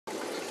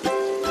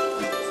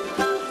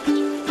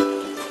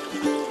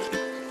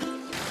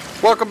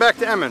Welcome back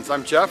to Emmons.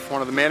 I'm Jeff,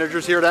 one of the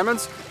managers here at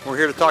Emmons. We're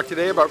here to talk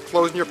today about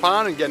closing your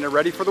pond and getting it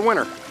ready for the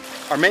winter.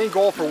 Our main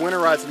goal for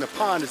winterizing the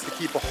pond is to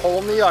keep a hole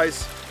in the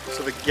ice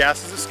so the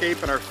gases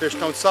escape and our fish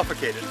don't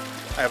suffocate it.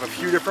 I have a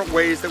few different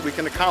ways that we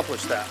can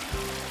accomplish that.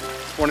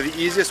 One of the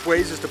easiest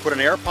ways is to put an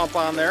air pump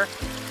on there,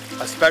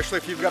 especially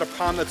if you've got a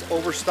pond that's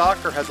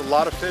overstocked or has a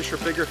lot of fish or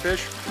bigger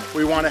fish.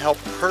 We want to help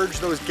purge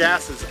those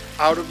gases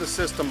out of the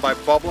system by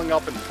bubbling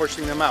up and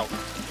pushing them out.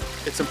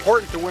 It's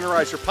important to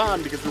winterize your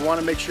pond because we want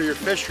to make sure your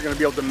fish are going to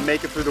be able to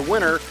make it through the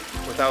winter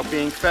without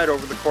being fed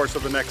over the course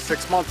of the next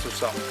 6 months or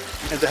so.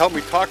 And to help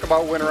me talk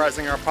about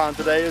winterizing our pond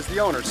today is the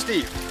owner,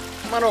 Steve.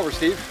 Come on over,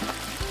 Steve.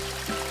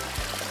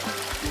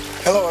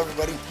 Hello,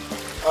 everybody.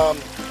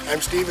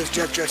 I'm Steve, as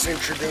Jeff just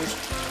introduced.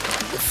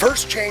 The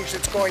first change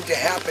that's going to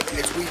happen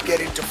as we get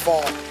into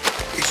fall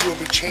is you'll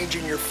be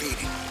changing your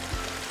feeding.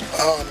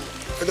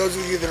 For those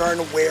of you that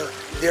aren't aware,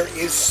 there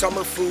is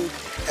summer food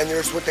and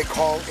there's what they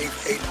call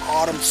a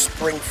autumn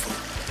spring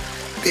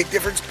food. Big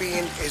difference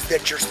being is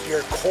that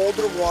your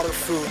colder water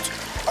foods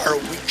are a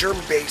wheat germ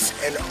base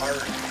and are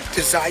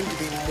designed to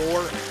be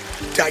more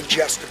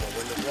digestible.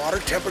 When the water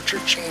temperature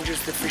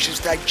changes, the fish's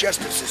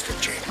digestive system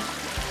changes.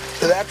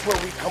 So that's where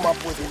we come up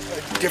with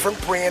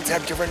different brands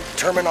have different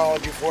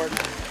terminology for it.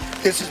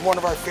 This is one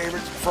of our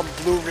favorites from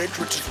Blue Ridge,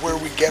 which is where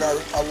we get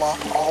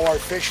all our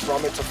fish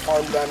from. It's a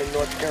farm down in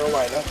North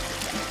Carolina.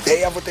 They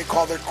have what they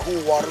call their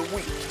cool water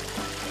wheat.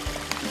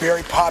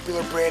 Very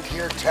popular brand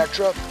here,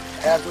 Tetra,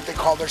 has what they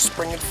call their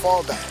spring and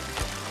fall diet.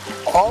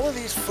 All of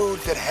these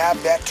foods that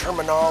have that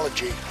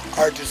terminology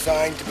are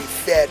designed to be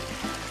fed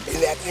in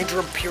that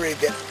interim period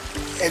that,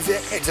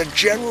 as a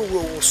general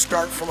rule, will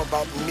start from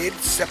about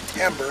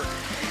mid-September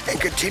and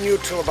continue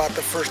till about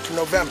the 1st of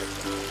November,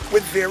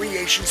 with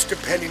variations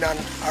depending on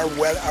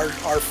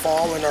our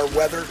fall and our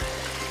weather.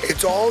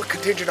 It's all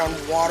contingent on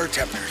water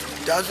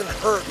temperatures. It doesn't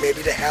hurt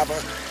maybe to have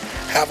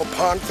a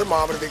pond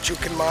thermometer that you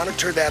can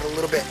monitor that a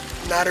little bit.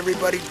 Not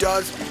everybody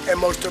does, and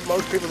most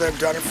people that have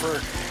done it for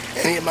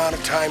any amount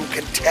of time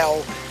can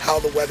tell how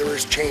the weather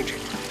is changing.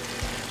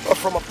 But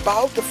from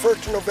about the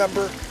 1st of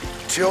November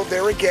till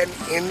there again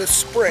in the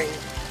spring,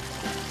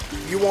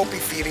 you won't be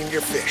feeding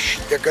your fish.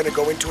 They're going to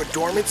go into a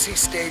dormancy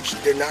stage.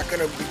 They're not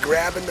going to be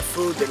grabbing the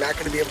food. They're not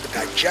going to be able to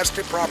digest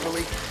it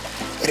properly.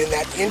 But in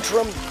that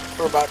interim,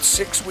 for about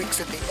 6 weeks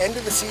at the end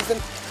of the season,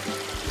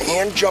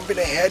 and jumping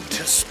ahead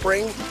to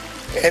spring,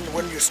 and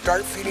when you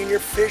start feeding your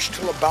fish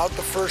till about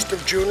the 1st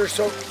of June or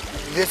so,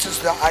 this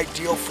is the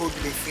ideal food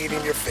to be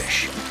feeding your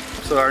fish.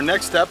 So our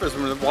next step is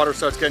when the water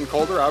starts getting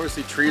colder,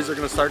 obviously trees are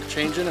going to start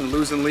changing and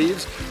losing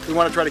leaves. We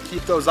want to try to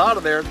keep those out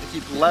of there to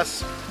keep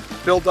less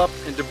buildup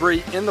and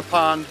debris in the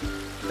pond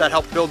that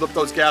help build up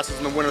those gases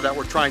in the winter that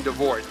we're trying to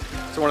avoid.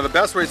 So one of the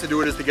best ways to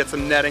do it is to get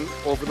some netting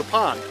over the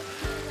pond.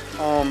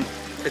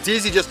 It's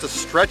easy just to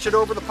stretch it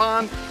over the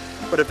pond,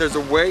 but if there's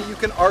a way you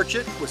can arch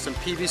it with some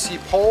PVC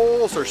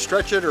poles or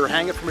stretch it or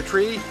hang it from a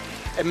tree,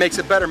 it makes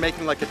it better,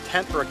 making like a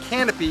tent or a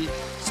canopy,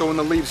 so when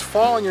the leaves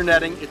fall on your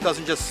netting, it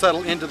doesn't just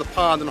settle into the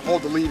pond and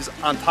hold the leaves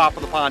on top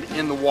of the pond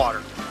in the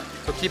water.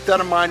 So keep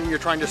that in mind when you're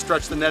trying to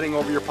stretch the netting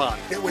over your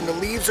pond. When the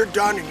leaves are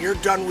done and you're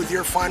done with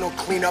your final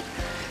cleanup,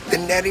 the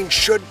netting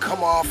should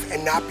come off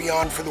and not be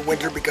on for the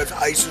winter because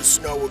ice and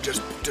snow will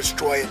just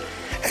destroy it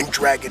and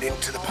drag it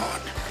into the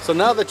pond. So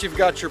now that you've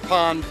got your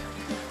pond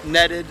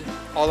netted,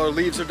 all our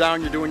leaves are down,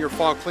 you're doing your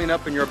fall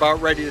cleanup and you're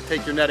about ready to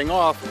take your netting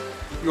off,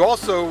 you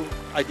also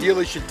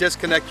ideally should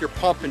disconnect your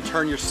pump and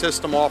turn your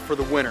system off for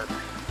the winter.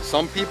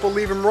 Some people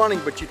leave them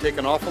running, but you take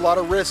an awful lot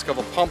of risk of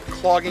a pump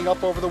clogging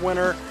up over the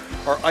winter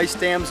or ice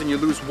dams and you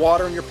lose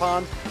water in your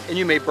pond and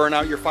you may burn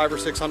out your $500 or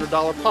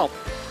 $600 pump.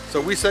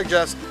 So we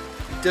suggest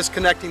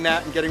disconnecting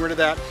that and getting rid of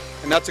that,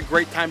 and that's a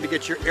great time to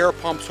get your air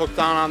pumps hooked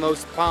on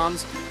those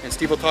ponds, and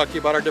Steve will talk to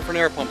you about our different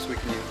air pumps we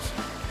can use.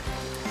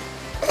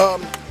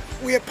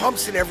 We have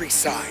pumps in every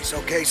size,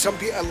 okay?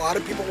 A lot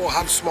of people will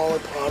have smaller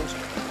ponds.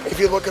 If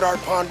you look at our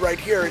pond right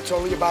here, it's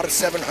only about a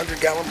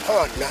 700-gallon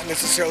pond, not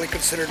necessarily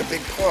considered a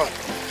big pond.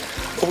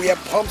 But we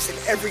have pumps in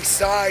every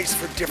size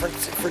for different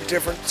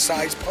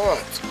size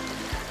ponds.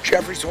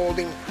 Jeffrey's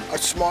holding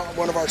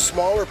one of our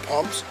smaller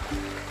pumps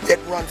that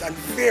runs on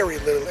very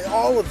little.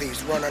 All of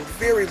these run on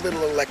very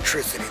little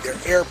electricity. They're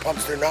air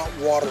pumps. They're not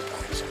water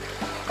pumps.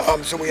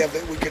 So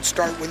we could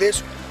start with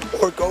this,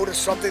 or go to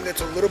something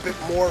that's a little bit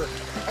more,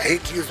 I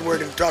hate to use the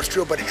word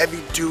industrial, but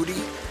heavy duty,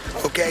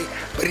 okay?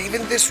 But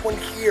even this one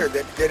here,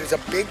 that is a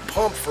big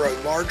pump for a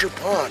larger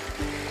pond,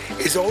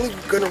 is only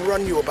gonna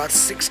run you about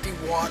 60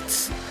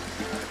 watts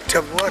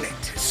to run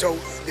it. So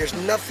there's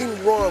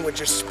nothing wrong with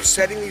just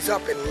setting these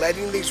up and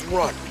letting these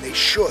run. They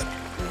should.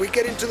 When we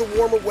get into the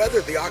warmer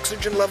weather, the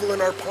oxygen level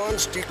in our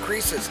ponds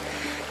decreases.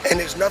 And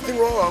there's nothing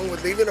wrong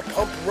with leaving a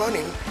pump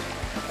running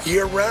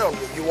year round.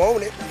 You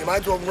own it, you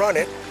might as well run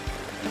it.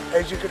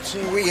 As you can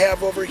see, we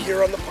have over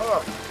here on the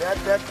pond.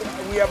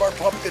 We have our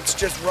pump that's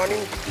just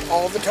running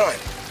all the time.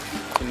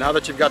 And now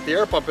that you've got the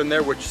air pump in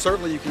there, which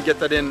certainly you can get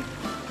that in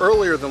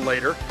earlier than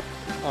later,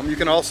 you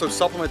can also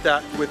supplement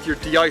that with your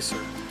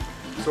de-icer.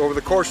 So over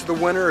the course of the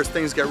winter, as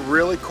things get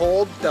really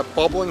cold, that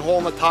bubbling hole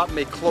in the top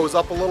may close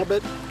up a little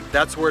bit.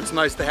 That's where it's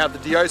nice to have the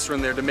de-icer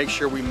in there to make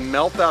sure we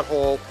melt that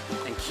hole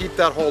and keep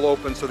that hole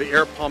open so the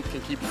air pump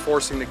can keep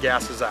forcing the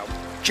gases out.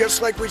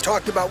 Just like we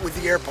talked about with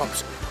the air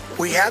pumps,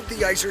 we have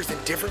de-icers in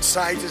different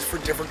sizes for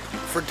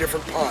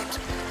different ponds.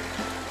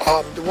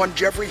 The one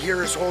Jeffrey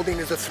here is holding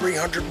is a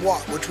 300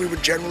 watt, which we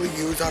would generally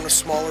use on a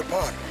smaller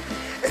pond.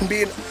 And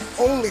being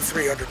only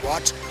 300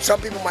 watts,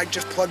 some people might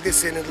just plug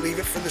this in and leave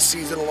it for the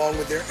season along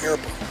with their air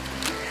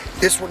pump.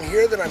 This one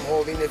here that I'm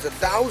holding is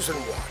 1,000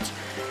 watts.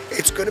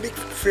 It's going to be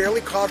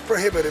fairly cost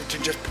prohibitive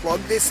to just plug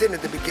this in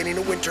at the beginning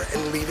of winter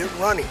and leave it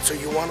running. So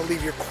you want to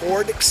leave your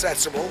cord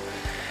accessible.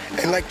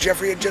 And like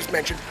Jeffrey had just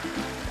mentioned,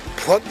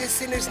 plug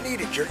this in as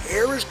needed. Your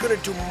air is going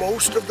to do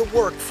most of the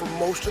work for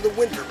most of the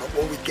winter. But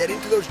when we get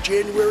into those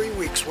January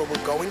weeks where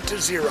we're going to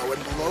zero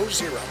and below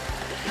zero,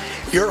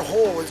 your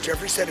hole, as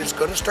Jeffrey said, is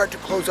going to start to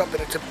close up,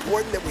 and it's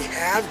important that we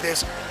have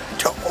this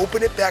to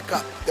open it back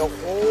up. The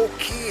whole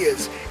key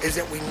is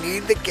that we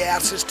need the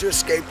gases to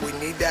escape. We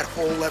need that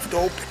hole left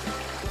open.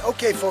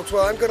 Okay, folks,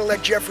 well, I'm going to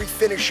let Jeffrey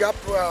finish up,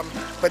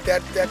 but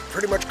that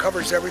pretty much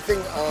covers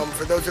everything.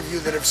 For those of you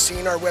that have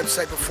seen our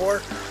website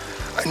before,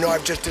 I know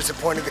I've just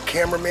disappointed the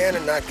cameraman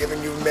and not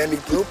given you many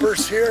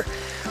bloopers here,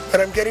 but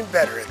I'm getting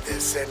better at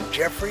this. And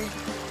Jeffrey,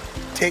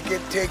 take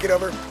it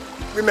over.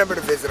 Remember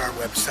to visit our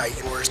website,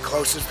 and we're as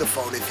close as the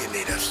phone if you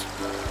need us.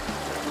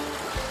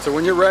 So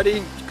when you're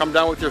ready, come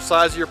down with your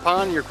size of your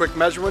pond and your quick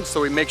measurements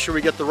so we make sure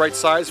we get the right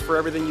size for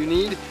everything you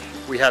need.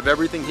 We have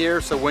everything here,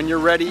 so when you're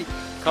ready,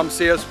 come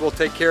see us. We'll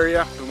take care of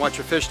you. We want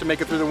your fish to make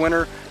it through the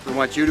winter. We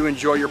want you to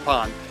enjoy your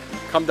pond.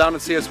 Come down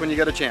and see us when you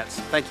get a chance.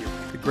 Thank you.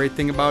 The great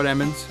thing about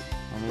Emmons,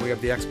 we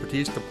have the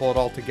expertise to pull it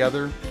all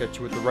together, get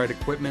you with the right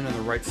equipment and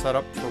the right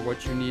setup for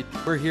what you need.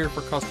 We're here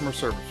for customer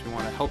service. We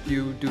want to help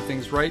you do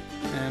things right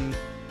and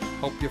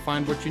help you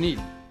find what you need.